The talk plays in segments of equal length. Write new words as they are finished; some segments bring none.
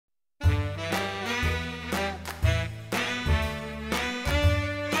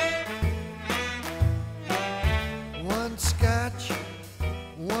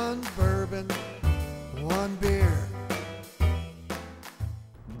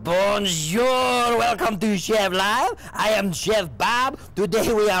Bonjour, welcome to Chef Live. I am Chef Bob.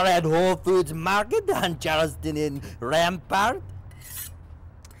 Today we are at Whole Foods Market on Charleston in Rampart.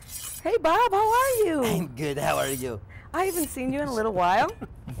 Hey Bob, how are you? I'm good, how are you? I haven't seen you in a little while.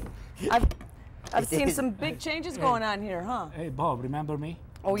 I've seen some big changes going on here, huh? Hey Bob, remember me?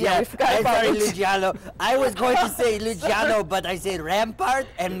 Oh yeah, we forgot I'm about sorry, you. Luciano. I was going to say Luciano, but I said Rampart,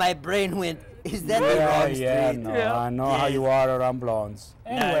 and my brain went, is that the wrong street? No, Yeah. I know how you are around blondes.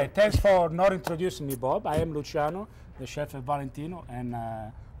 Anyway, thanks for not introducing me, Bob. I am Luciano, the chef at Valentino, and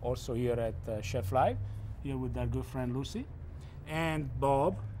also here at Chef Live, here with our good friend Lucy. And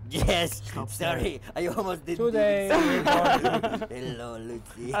Bob. Yes, sorry, I almost didn't. Today we're going to Hello,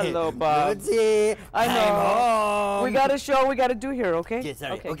 Lucy. Hello, Bob. Lucy, I know. I'm home. We got a show we got to do here, okay? Yeah,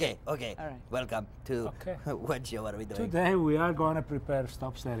 sorry. Okay. All right. Welcome to Okay. what show are we doing? Today we are going to prepare,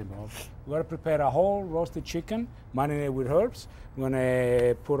 stop staring, Bob. We're going to prepare a whole roasted chicken, marinated with herbs. We're going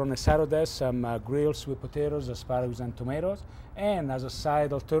to put on the side of that some grilled sweet potatoes, asparagus, and tomatoes. And as a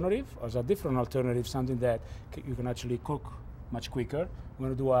side alternative, as a different alternative, something that you can actually cook much quicker, we're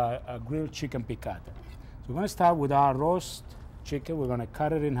going to do a grilled chicken piccata. So we're going to start with our roast chicken. We're going to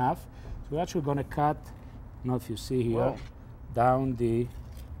cut it in half. So we're actually going to cut, I don't know if you see here, Whoa. down the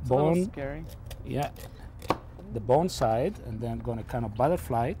It's a little bone. scary. Yeah, the bone side, and then going to kind of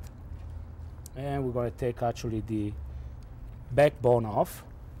butterfly it. And we're going to take actually the backbone off.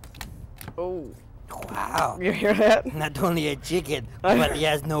 Oh, Wow. you hear that? Not only a chicken, but he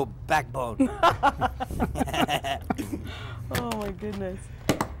has no backbone. Oh my goodness.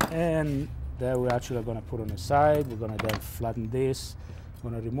 And then we're actually going to put on the side. We're going to then flatten this.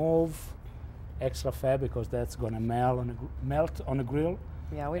 We're going to remove extra fat because that's going to melt on the grill.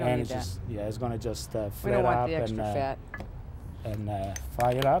 Yeah, we don't And need it's that. just, yeah, it's going to just We flare don't want up the extra fat. and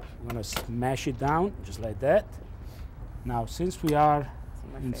fire it up. We're going to smash it down just like that. Now, since we are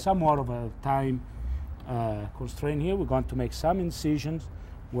my in favorite. somewhat of a time constraint here, we're going to make some incisions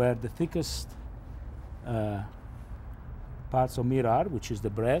where the thickest parts of meat are, which is the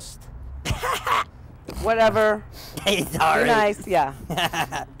breast. Whatever. Hey, Be sorry. nice, yeah.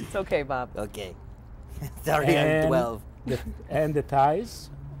 It's okay, Bob. Okay. Sorry, I'm And 12. and the thighs.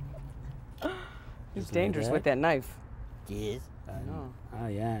 It's Just like dangerous that. with that knife. Yes. know.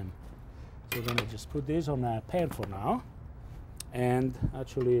 I am. So we're gonna just put this on a pan for now. And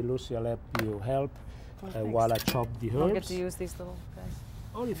actually, Lucy, I'll let you help thanks. while I chop the You don't get herbs. to use these little guys.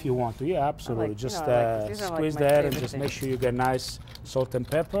 Or if you want to, yeah, absolutely. you Just know, I like these. These are like squeeze my that and favorite just make things. sure you get nice salt and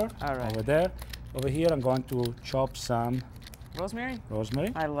pepper All right. over there. Over here, I'm going to chop some Rosemary?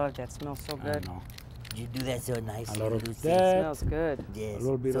 rosemary. I love that. Smells so I good. know. You do that so nicely, lot of Lucy. that. Smells good. Yes. A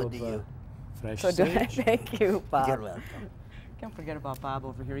little bit so of do you. fresh So do I. sage. Thank you, Bob. You're welcome. Can't forget about Bob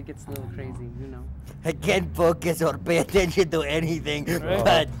over here. He gets a little crazy, you know. I can't focus or pay attention to anything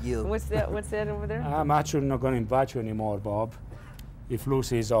but you. What's that? What's that over there? I'm actually not going to invite you anymore, Bob, if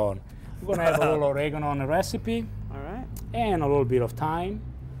Lucy is on. We're going to have a little oregano on the recipe All right. and a little bit of thyme.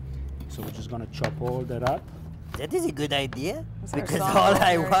 So we're just going to chop all that up. That is a good idea. Was there Because some all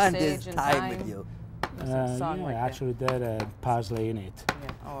I rosemary, want sage, is and time with thyme? you. There's a song Yeah, like that. actually that parsley in it.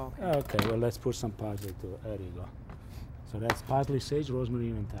 Yeah. Oh, okay. Okay, well, let's put some parsley to it. There you go. So that's parsley, sage, rosemary,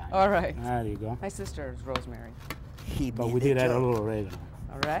 and thyme. All right. There you go. My sister is Rosemary. He But made we the did add a joke. little oregano.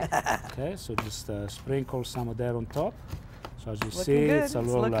 All right. Okay, so just sprinkle some of that on top. So as you Looking see, good. it's a It's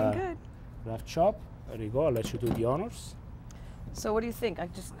little looking good. rough chop. There you go. I'll let you do the honors. So what do you think? I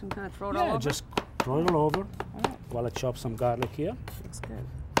just can kind of throw it all Yeah, over? just throw it all over while I chop some garlic here. Looks good.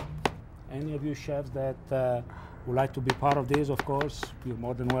 Any of you chefs that would like to be part of this, of course, you're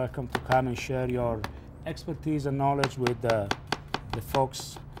more than welcome to come and share your expertise and knowledge with the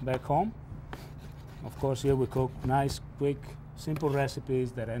folks back home. Of course, here we cook nice, quick, simple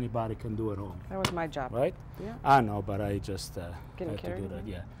recipes that anybody can do at home, That was my job. right? Yeah. I know, but I just had Getting to carried do that,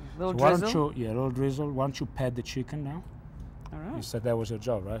 away? yeah. Little So why drizzle? don't you, yeah, a little drizzle. Why don't you pat the chicken now? All You right. said that was your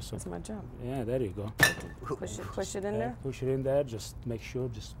job, right? So That's my job. yeah, there you go. Push it in Yeah, there. push it in there. Just make sure,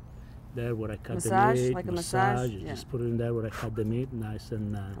 just there where I cut Massage, the meat. like a massage? You Yeah. just put it in there where I cut the meat, nice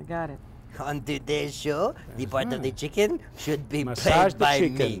and I got it. On today's show, the part of the chicken should be Massage played the by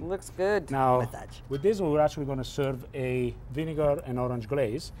chicken. me. Looks good. now. Massage. With this, we're actually going to serve a vinegar and orange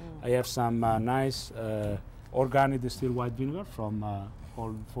glaze. I have some nice organic distilled white vinegar from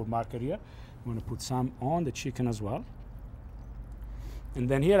Whole Food Market here. I'm going to put some on the chicken as well. And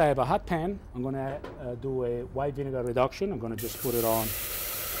then here I have a hot pan. I'm going to do a white vinegar reduction. I'm going to just put it on.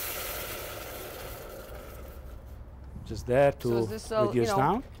 Just there to So is this so, reduce you know,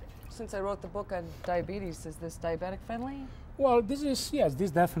 down. Since I wrote the book on diabetes, is this diabetic friendly? Well, this is, yes,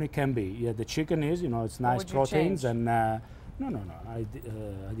 this definitely can be. Yeah, the chicken is, you know, it's What nice would you proteins change? and No. I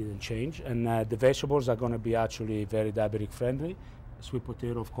didn't change. And the vegetables are going to be actually very diabetic friendly. Sweet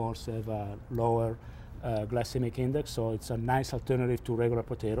potato, of course, have a lower glycemic index, so it's a nice alternative to regular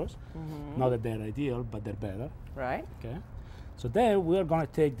potatoes. Not that they're ideal, but they're better. Right. Okay. So then we're going to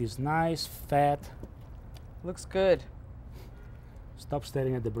take this nice fat. Looks good. Stop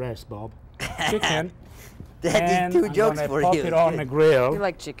staring at the breast, Bob. Chicken. That and is two jokes I'm for gonna pop you. it on the grill. You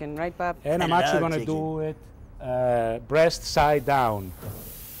like chicken, right, Bob? And I'm I actually love going to chicken. do it breast side down.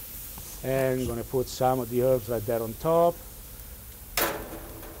 And I'm going to put some of the herbs right there on top.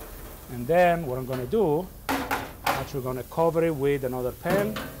 And then what I'm going to do, I'm actually going to cover it with another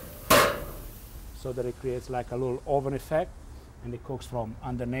pan so that it creates like a little oven effect, and it cooks from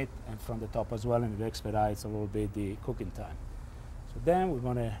underneath and from the top as well, and it expedites a little bit the cooking time. So then we're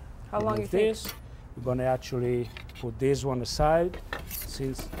going to How long you remove think? this. We're going to actually put this one aside.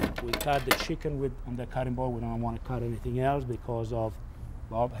 Since we cut the chicken with on the cutting board, we don't want to cut anything else because of,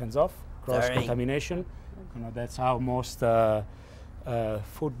 Bob, hands off, cross-contamination. You know, that's how most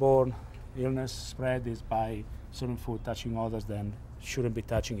foodborne illness spread, is by certain food touching others, then shouldn't be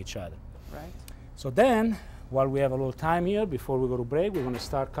touching each other. Right. So then, while we have a little time here before we go to break, we're going to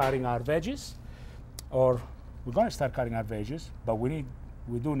start cutting our veggies. Or we're going to start cutting our veggies, but we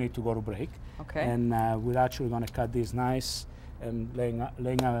do need to go to break. Okay. And we're actually going to cut these nice and lay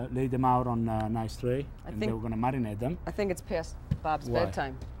them out on a nice tray, and then we're going to marinate them. I think it's past Bob's Why?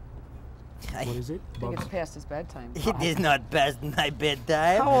 bedtime. What is it? I think it's past his bedtime. It is not past my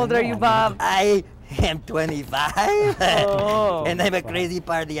bedtime. How old are you, Bob? I am 25. Oh. And I'm a crazy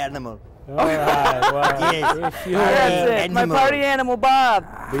party animal. All right. Well, Yes. if you That's it. My Animal. party animal, Bob.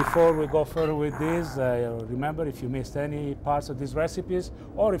 Before we go further with this, remember, if you missed any parts of these recipes,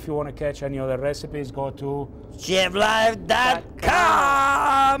 or if you want to catch any other recipes, go to,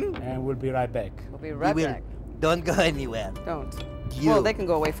 cheflife.com. and we'll be right back. We'll be right We will. back. Don't go anywhere. Don't. You. Well, they can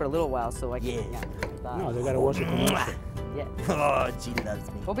go away for a little while, so I can. Yes. Yeah. Bye. No, they got to watch the commercial. Yeah. Oh, she loves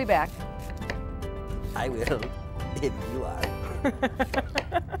me. We'll be back. I will, if you are.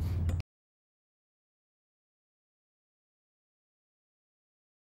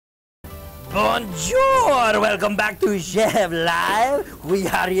 Bonjour! Welcome back to Chef Live. We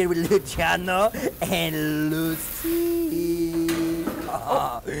are here with Luciano and Lucy.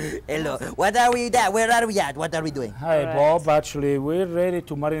 Oh, hello. What are we at? Where are we at? What are we doing? Hi, Alright. Bob. Actually, we're ready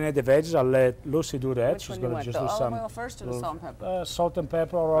to marinate the veggies. I'll let Lucy do that. Which She's one you going to want? just The do olive some oil first or the little, salt and pepper? salt and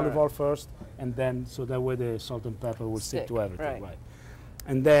pepper, or olive Alright. oil first, and then so that way the salt and pepper will stick Stick, to everything. right.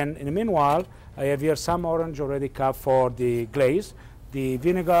 And then, in the meanwhile, I have here some orange already cut for the glaze. The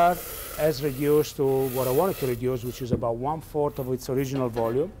vinegar has reduced to what I wanted to reduce, which is about 1/4 of its original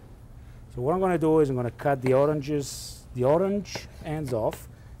volume. So what I'm going to do is I'm going to cut the orange ends off,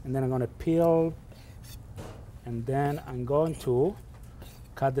 and then I'm going to peel, and then I'm going to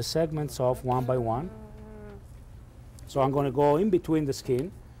cut the segments off one by one. So I'm going to go in between the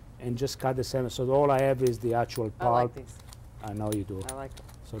skin and just cut the segments. So all I have is the actual I pulp. like these. I know you do. I like them.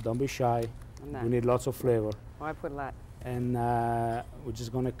 So don't be shy. I'm not. We need lots of flavor. Oh, I put a lot. And we're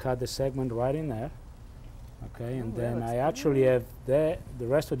just going to cut the segment right in there. Okay, and Ooh, that then looks I actually have the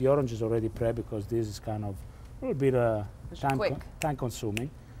rest of the oranges already prepped, because this is kind of a little bit It's quick. time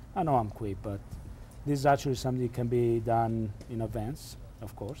consuming. I know I'm quick, but this is actually something that can be done in advance,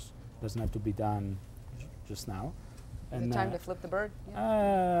 of course. Doesn't have to be done just now. Is it time to flip the bird?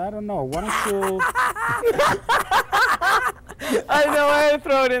 I don't know. Why don't you? I know, I had to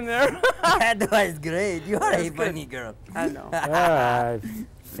throw it in there. That was great. You are a good. funny girl. I know.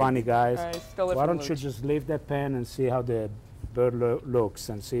 Funny guys. I stole it Why from don't you Luch. just leave that pan and see how the bird looks,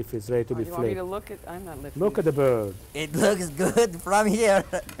 and see if it's ready to Oh, be you want me flipped. to look at? I'm not lifting. Look at the bird. It looks good from here.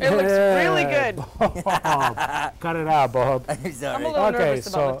 It looks really good. Bob. Cut it out, Bob. I'm I'm a sorry. little Okay, nervous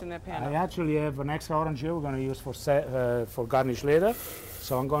about so lifting that pan I up. actually have an extra orange here we're going to use for garnish later.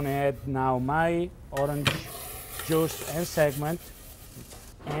 So I'm going to add now my orange juice and segment.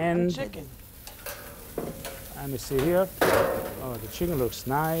 And Chicken. let me see here. Oh, the chicken looks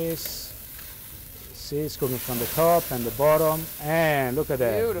nice. See, it's cooking from the top and the bottom. And look at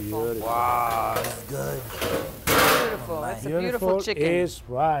that. Beautiful. Wow, it's good. Beautiful. That's a beautiful chicken. is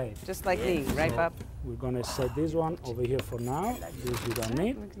right. Just like me, right, Bob? We're going to set this one over here for now. This we don't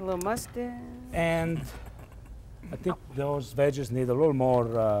need. A little mustard. And I think those veggies need a little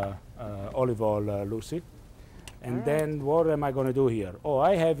more olive oil, Lucy. And then what am I going to do here? Oh,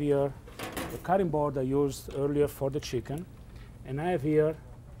 I have here the cutting board I used earlier for the chicken. And I have here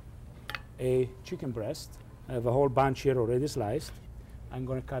a chicken breast. I have a whole bunch here already sliced. I'm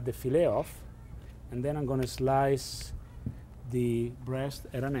going to cut the fillet off. And then I'm going to slice the breast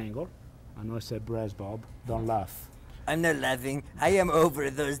at an angle. I know I said breast, Bob. Don't laugh. I'm not laughing. I am over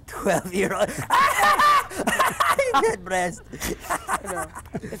those 12-year-olds. That breast. No,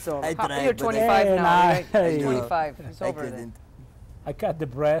 it's over. I tried, You're but 25 I- now, right? I You're know. 25. It's I over then. couldn't. I cut the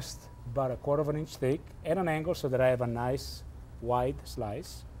breast about 1/4 of an inch thick at an angle so that I have a nice wide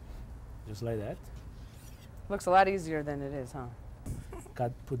slice, just like that. Looks a lot easier than it is, huh?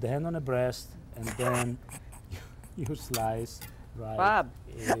 Put the hand on the breast, and then you slice right Bob.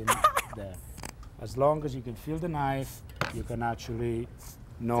 in there. As long as you can feel the knife, you can actually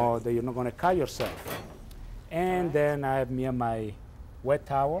know that you're not going to cut yourself. And then I have my wet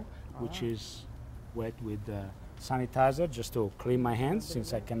towel, which is wet with sanitizer, just to clean my hands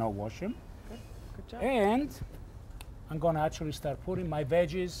since I cannot wash them. Good job. And I'm going to actually start putting my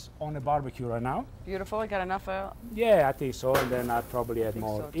veggies on the barbecue right now. Beautiful. I got enough. Yeah, I think so, and then I'll probably add think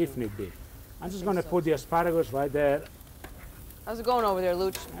more so, if too. need be. I'm just going to put the asparagus right there. How's it going over there,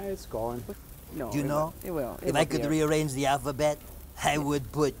 Luch? It's going. No. You know, It will. if I could rearrange the alphabet, I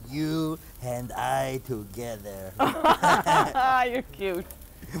would put you and I together. Ah, you're cute.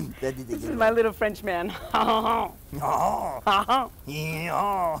 That is This is my little French man. Oh,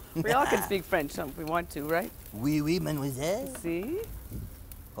 yeah. We all can speak French if we want to, right? Oui, oui, mademoiselle. See?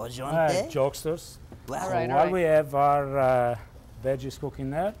 Enchanté. Jokesters. Wow. So Right, all while right. we have our veggies cooking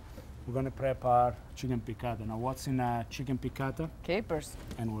there, we're going to prep our chicken piccata. Now, what's in chicken piccata Capers.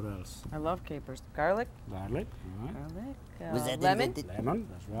 and what else? I love capers. Garlic. Garlic, all right. Garlic. Was that lemon. invented Lemon,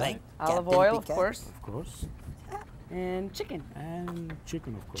 that's by right. Olive Captain oil, of Picatta? course. Of course. And chicken. And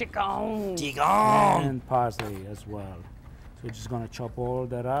chicken, of course. Chicken. Chicken. And parsley as well. So we're just going to chop all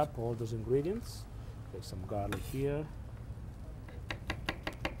that up, all those ingredients. There's some garlic here.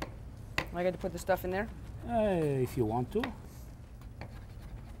 I got to put the stuff in there. If you want to.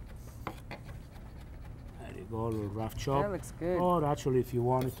 There you go, a little rough chop. That looks good. Or actually, if you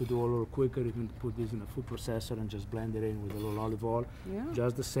wanted to do a little quicker, you can put this in a food processor and just blend it in with a little olive oil. Yeah.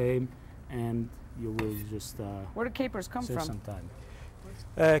 Just the same, and you will just Where do capers come save from? some time.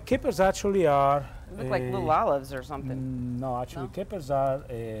 Capers actually are. They look like little olives or something. No, actually, No? capers are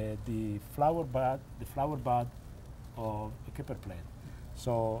the flower bud of a caper plant.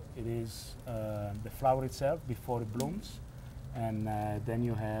 So it is the flower itself before it blooms, and then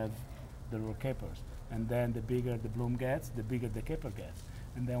you have the little capers. And then the bigger the bloom gets, the bigger the caper gets.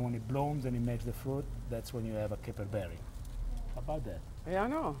 And then when it blooms and it makes the fruit, that's when you have a caper berry. How about that? Yeah, I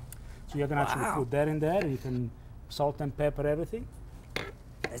know. So you can actually put that in there. You can salt and pepper everything.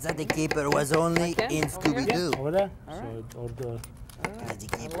 I thought the keeper was only can? in Over here? Scooby-Doo. Over there. All So right. it- or the That's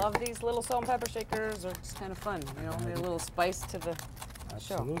the I keeper. love these little salt and pepper shakers. They're just kind of fun. You know, they're a little spice to the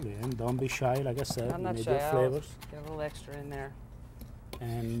show. absolutely. And don't be shy, like I said. I'm you not need shy. your I'll flavors. get a little extra in there.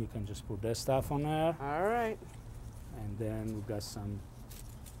 And you can just put that stuff on there. All right. And then we've got some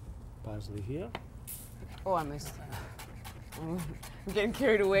parsley here. Oh, I missed. I'm getting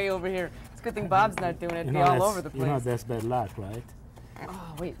carried away over here. It's a good thing Bob's not doing it. It'd be all that's- over the You know place. that's bad luck, right?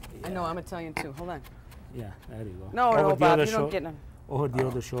 Oh, wait. I know. I'm Italian too. Hold on. Yeah, there you go. No, Over no, the Bob. other You don't get none. Over the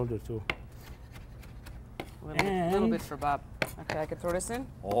other shoulder too. A little And- bit for Bob. Okay, I can throw this in.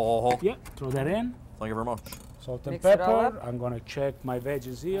 Oh, Yeah, throw that in. thank you very much. Salt and Mix it all pepper. up. I'm gonna check my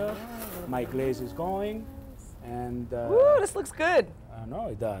veggies here. My glaze is going. And Ooh, this looks good. I know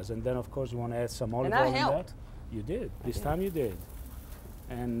it does. And then of course you want to add some olive And I oil in there. helped. You did. This time you did.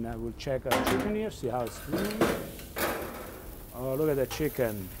 And we'll check our chicken here, see how it's doing. Oh, look at that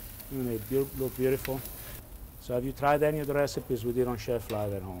chicken. Isn't it look beautiful? So have you tried any of the recipes we did on Chef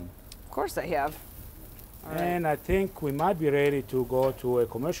Live at home? Of course I have. All right. And I think we might be ready to go to a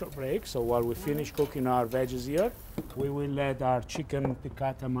commercial break. So while we finish cooking our veggies here, we will let our chicken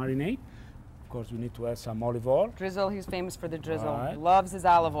piccata marinate. Of course, we need to add some olive oil. Drizzle, he's famous for the drizzle. All right. He loves his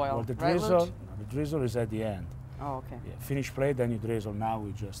olive oil. Well, the right, drizzle, Luch? the drizzle is at the end. Oh, okay. Yeah, finish plate, then you drizzle. Now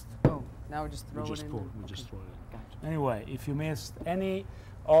we just Oh, now we just throw it in. pour. there. We just throw it in. Gotcha. Anyway, if you missed any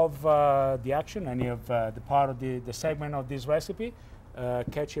of the action, any of the part of the segment of this recipe,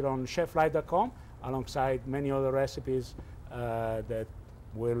 catch it on cheflive.com alongside many other recipes that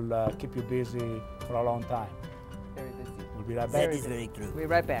will keep you busy for a long time. Very busy. We'll be right That back. is very true. We'll be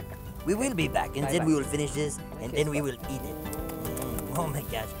right back. We will be back, and then Bye-bye. we will finish this, and Okay, then we stop. will eat it. Oh my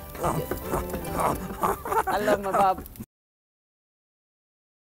gosh. I love my Bob.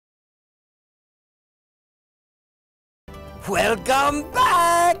 Welcome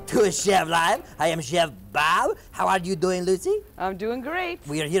back to Chef Live. I am Chef Bob. How are you doing, Lucy? I'm doing great.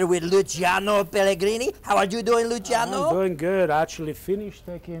 We are here with Luciano Pellegrini. How are you doing, Luciano? I'm doing good. I actually finished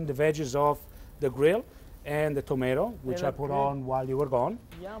taking the veggies off the grill and the tomato, which I look put good. on while you were gone.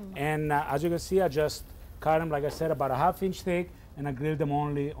 Yum. And as you can see, I just cut them, like I said, about a 1/2 inch thick, and I grilled them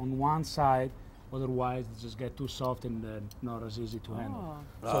only on one side Otherwise, they just get too soft and not as easy to handle.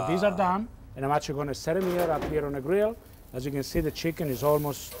 Oh. So these are done, and I'm actually going to set them here up here on the grill. As you can see, the chicken is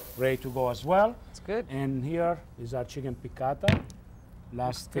almost ready to go as well. It's good. And here is our chicken piccata.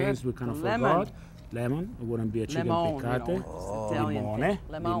 Last things we kind of Lemon. forgot. Lemon. It wouldn't be a chicken Lemon, piccata. you know, it's Italian Limone. thing.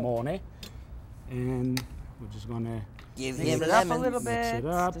 Lemon. Limone. And we're just going to Give Mix him it up a lemon. little Mix bit. it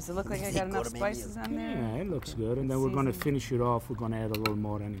up. Does it look like I got enough spices on there? yeah, it looks good. And then we're going to Season. finish it off. We're going to add a little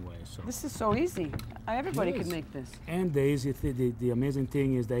more anyway. So. This is so easy. Everybody It could is. make this. And the easy the amazing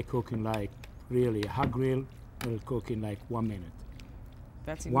thing is they cook in like really a hot grill. They'll cook in like 1 minute.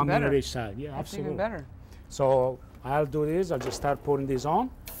 That's even 1 better. minute each side. Yeah, That's absolutely. even better. So I'll do this. I'll just start putting this on.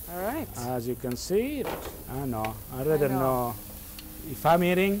 All right. As you can see, I know. I rather know. know. If I'm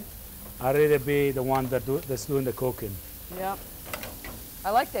eating, I'd rather be the one that's doing the cooking. Yep.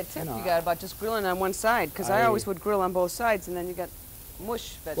 I like that tip You know, you got about just grilling on one side, because I I- always would grill on both sides, and then you got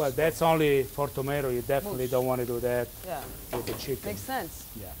mush vegetables. Well, that's only for tomato. You definitely Mush. don't want to do that Yeah, with the chicken. makes sense.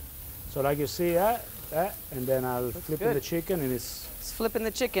 Yeah. So like you see that, and then I'll flip in good. the chicken, and it's It's flipping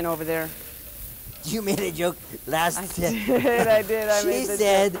the chicken over there. You made a joke last I time. did, I did. I She made the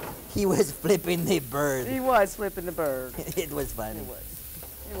said he was flipping the bird. He was flipping the bird. It was funny. He was.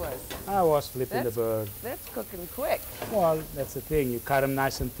 He was. I was flipping That's- the bird. That's cooking quick. Well, that's the thing. You cut them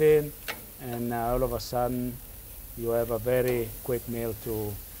nice and thin, and all of a sudden, you have a very quick meal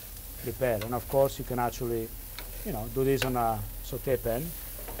to prepare. And of course, you can actually, do this on a saute pan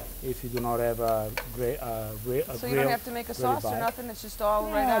if you do not have a grill. So you don't have to make a sauce or nothing. It's just all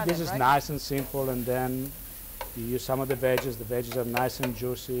right Yeah, on this it, is right? nice and simple, and then you use some of the veggies. The veggies are nice and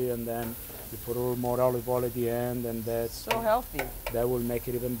juicy, and then you put a little more olive oil at the end, and So healthy. that will make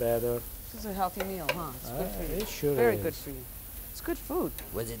it even better. This is a healthy meal, huh? It's good for you. It sure Very is. good for you. It's good food.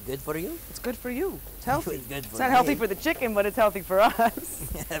 Was it good for you? It's good for you. It's healthy. It was good It's for not healthy me. for the chicken, but it's healthy for us.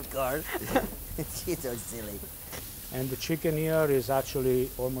 Of course. She's so silly. And the chicken here is actually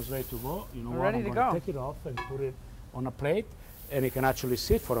almost ready to go. You know We're what? ready I'm to gonna go. take it off and put it on a plate, and it can actually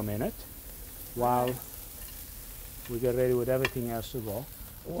sit for a minute while we get ready with everything else to go.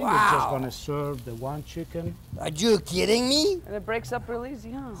 I think we're just Wow. gonna serve the one chicken. Are you kidding me? And it breaks up real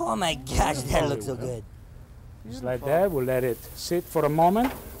easy, huh? Oh my gosh, that looks so good. Just like Beautiful. that. We'll let it sit for a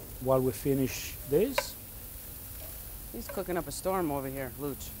moment while we finish this. He's cooking up a storm over here,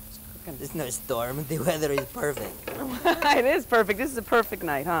 Luch. He's cooking. There's no storm. The weather is perfect. It is perfect. This is a perfect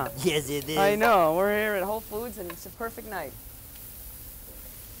night, huh? Yes, it is. I know. We're here at Whole Foods, and it's a perfect night.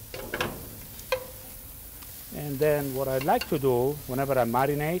 And then what I'd like to do, whenever I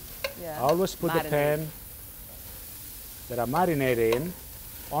marinate, Yeah. I always put the Marinate. pan that I marinate in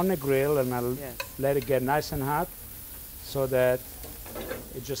on the grill, and I'll Yes. let it get nice and hot so that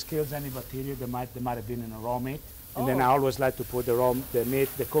it just kills any bacteria that might have been in the raw meat. And then I Oh. always like to put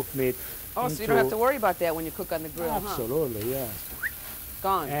the cooked meat Oh, so you don't have to worry about that when you cook on the grill, huh? Absolutely, yeah.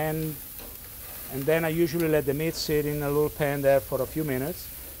 Gone. And then I usually let the meat sit in a little pan there for a few minutes,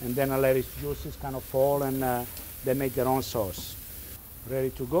 and then I let its juices kind of fall, and they make their own sauce. Ready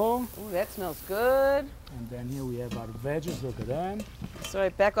to go. Ooh, that smells good. And then here we have our veggies. Look at them. Sorry,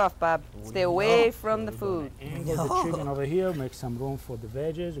 back off, Bob. Stay away from the food. Angle the chicken over here. Make some room for the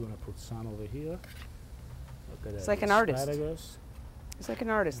veggies. We're gonna put some over here. Look at that. It's like an artist. Asparagus. He's like an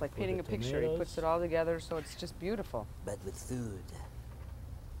artist, like Put painting the a picture. He puts tomatoes. it all together, so it's just beautiful. But with food.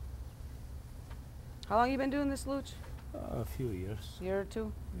 How long you been doing this, Luch? A few years. Year or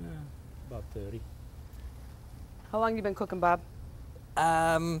two? Yeah, about 30. How long you been cooking, Bob?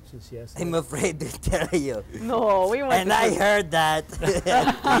 Since yesterday. I'm afraid to tell you. No, we went. And I heard that.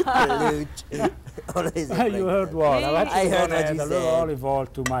 Luch. Always you afraid heard to- what? I'm I actually heard gonna what add you a little said. olive oil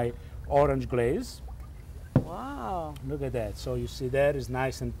to my orange glaze. Wow. Look at that. So you see that is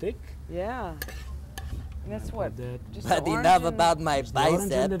nice and thick. Yeah. And that's Put what? that Just But the enough orange and- about my the orange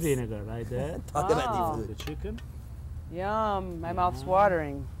and the biceps. vinegar right there. Talk Wow. about the The food. chicken. Yum. My mouth's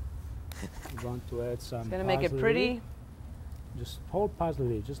watering. We're going to add some. It's gonna make it parsley. pretty, Just whole parsley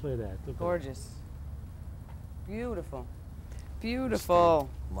leaf, just like that. Look at gorgeous, beautiful, beautiful.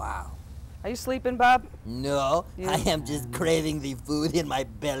 Wow. Are you sleeping, Bob? No, You- I am just craving the food in my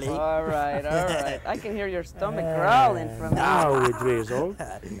belly. All right, all right. I can hear your that. stomach growling from now that. we drizzle.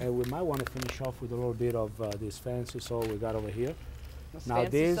 And we might want to finish off with a little bit of this fancy salt we got over here. This Now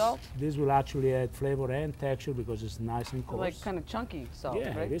fancy salt, this will actually add flavor and texture because it's nice and coarse. like kind of chunky salt,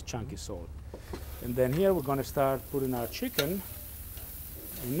 yeah, right? it is chunky salt. And then here we're going to start putting our chicken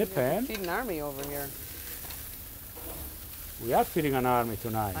in the pan. Feeding army over here. We are feeding an army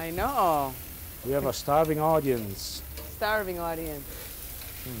tonight. I know. We have a starving audience. Starving audience.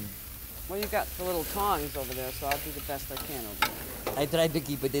 Well, you got the little tongs over there, so I'll do the best I can over there. I tried to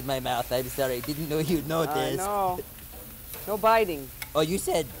keep it in my mouth. I'm sorry. Didn't know you'd notice. No. No biting. Oh, you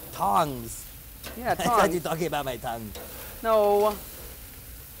said tongs. Yeah, I thought you tongs. were talking about my tongue. No.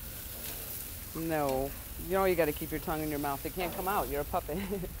 No. You know you got to keep your tongue in your mouth. It can't come out. You're a puppet.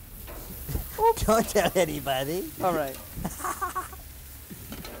 Don't tell anybody. All right.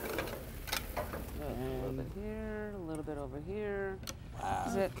 A little bit here, a little bit over here. Wow.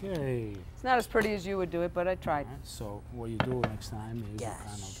 Is it? Okay. It's not as pretty as you would do it, but I tried. So what you do next time is you kind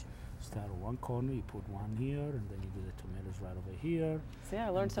Gosh. of start at one corner, you put one here, and then you do the tomatoes right over here. See, I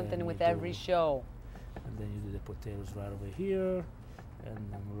learned And something then with you every do- show. And then you do the potatoes right over here, and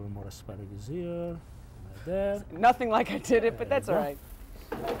then a little more asparagus here, like that. Nothing like I did it, but There that's you all go. right.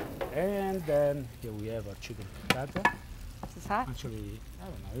 And then here we have our chicken piccata. Is this hot? Actually, I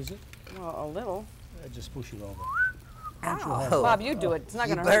don't know, is it? Well, a little. Just push it over. Ow. Bob, you do it. It's not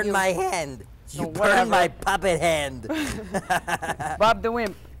You going to hurt burned you. my hand. You No, burned my whatever. puppet hand. Bob the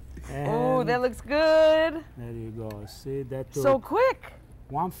Wimp. Oh, And that looks good. there you go. See, that took So quick.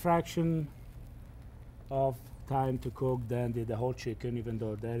 one fraction of time to cook than did the whole chicken, even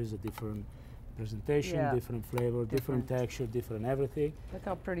though there is a different presentation, Yeah. different flavor, different texture, different everything. Look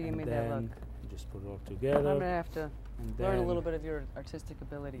how pretty you And made that look. then you just put it all I'm together. going to have to And learn a then- little bit of your artistic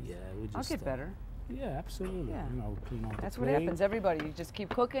abilities. Yeah, we just I'll get better. Yeah, absolutely. Yeah. You know, clean out That's the what plate. happens, everybody. You just keep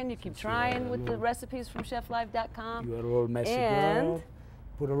cooking, you keep Just, trying with the little- recipes from cheflife.com. You are a little messy And- girl.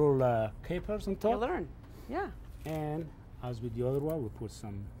 Put a little capers on You top. learn. Yeah. And as with the other one, we put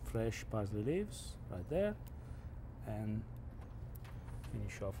some fresh parsley leaves right there. And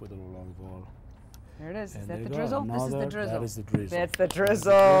finish off with a little olive oil. There it is. Is And that there the you go, drizzle? This is the another- drizzle. That is the drizzle. That's the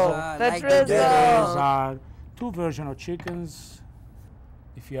drizzle. Ah, The like the drizzle. drizzle. These are two versions of chickens.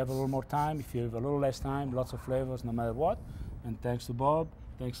 If you have a little more time, if you have a little less time, lots of flavors no matter what. And thanks to Bob,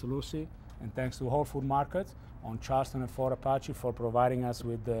 thanks to Lucy, and thanks to Whole Food Market on Charleston and Fort Apache for providing us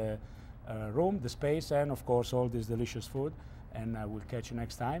with the room, the space, and of course all this delicious food. And we'll catch you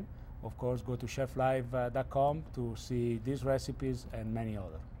next time. Of course, go to cheflive.com to see these recipes and many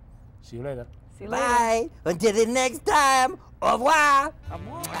other. See you later. See you later. Bye. Until the next time. Au revoir. Au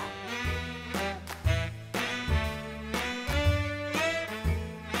revoir.